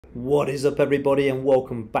What is up everybody, and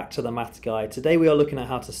welcome back to the Maths Guide. Today we are looking at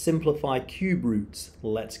how to simplify cube roots.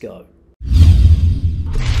 Let's go.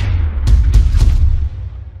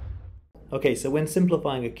 Okay, so when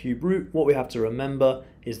simplifying a cube root, what we have to remember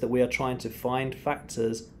is that we are trying to find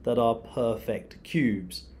factors that are perfect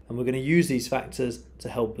cubes. And we're going to use these factors to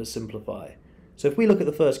help us simplify. So if we look at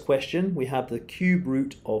the first question, we have the cube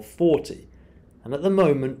root of 40. And at the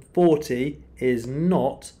moment, 40 is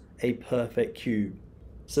not a perfect cube.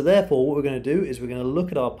 So therefore, what we're going to do is we're going to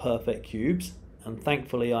look at our perfect cubes, and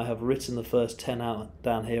thankfully I have written the first 10 out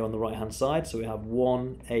down here on the right hand side. So we have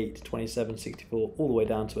 1, 8, 27, 64 all the way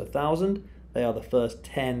down to 1000. They are the first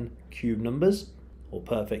 10 cube numbers, or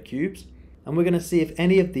perfect cubes. And we're going to see if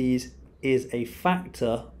any of these is a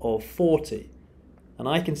factor of 40. And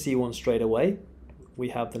I can see one straight away. We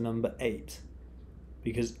have the number 8.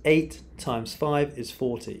 Because 8 times 5 is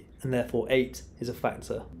 40, and therefore 8 is a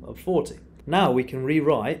factor of 40. Now we can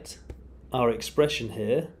rewrite our expression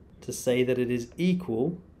here to say that it is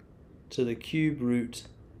equal to the cube root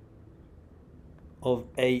of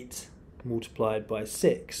 8 multiplied by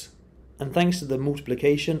 6. And thanks to the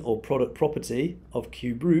multiplication or product property of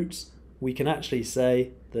cube roots, we can actually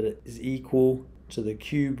say that it is equal to the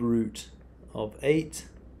cube root of 8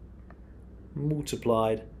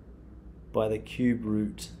 multiplied by the cube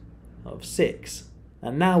root of 6.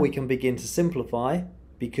 And now we can begin to simplify,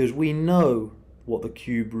 because we know what the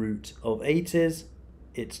cube root of 8 is.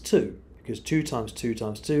 It's 2, because 2 times 2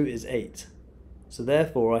 times 2 is 8. So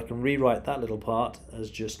therefore I can rewrite that little part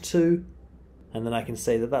as just 2, and then I can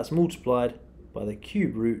say that that's multiplied by the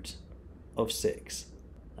cube root of 6.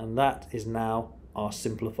 And that is now our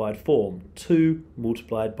simplified form, 2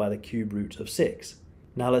 multiplied by the cube root of 6.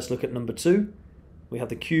 Now let's look at number 2. We have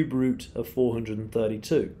the cube root of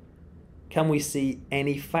 432. Can we see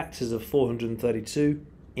any factors of 432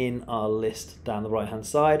 in our list down the right hand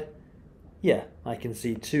side? Yeah, I can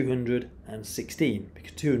see 216,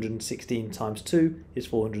 because 216 times 2 is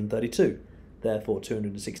 432. Therefore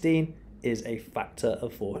 216 is a factor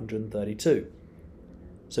of 432.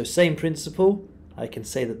 So same principle, I can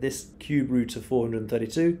say that this cube root of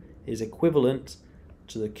 432 is equivalent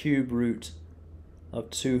to the cube root of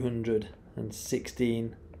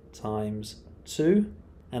 216 times 2.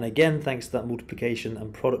 And again, thanks to that multiplication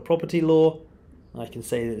and product property law, I can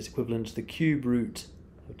say that it's equivalent to the cube root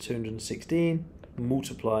of 216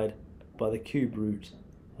 multiplied by the cube root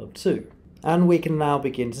of 2. And we can now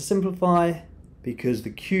begin to simplify, because the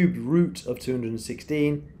cube root of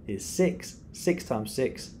 216 is 6. 6 times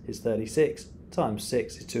 6 is 36, times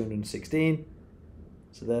 6 is 216.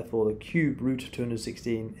 So therefore the cube root of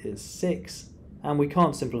 216 is 6. And we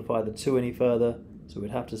can't simplify the 2 any further, so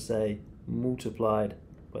we'd have to say multiplied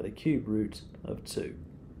by the cube root of 2.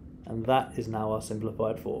 And that is now our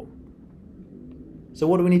simplified form. So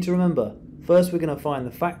what do we need to remember? First we're going to find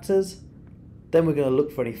the factors, then we're going to look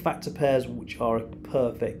for any factor pairs which are a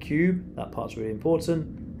perfect cube. That part's really important.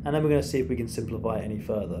 And then we're going to see if we can simplify it any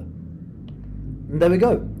further. And there we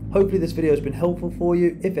go. Hopefully this video has been helpful for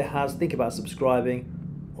you. If it has, think about subscribing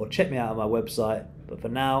or check me out on my website. But for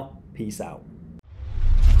now, peace out.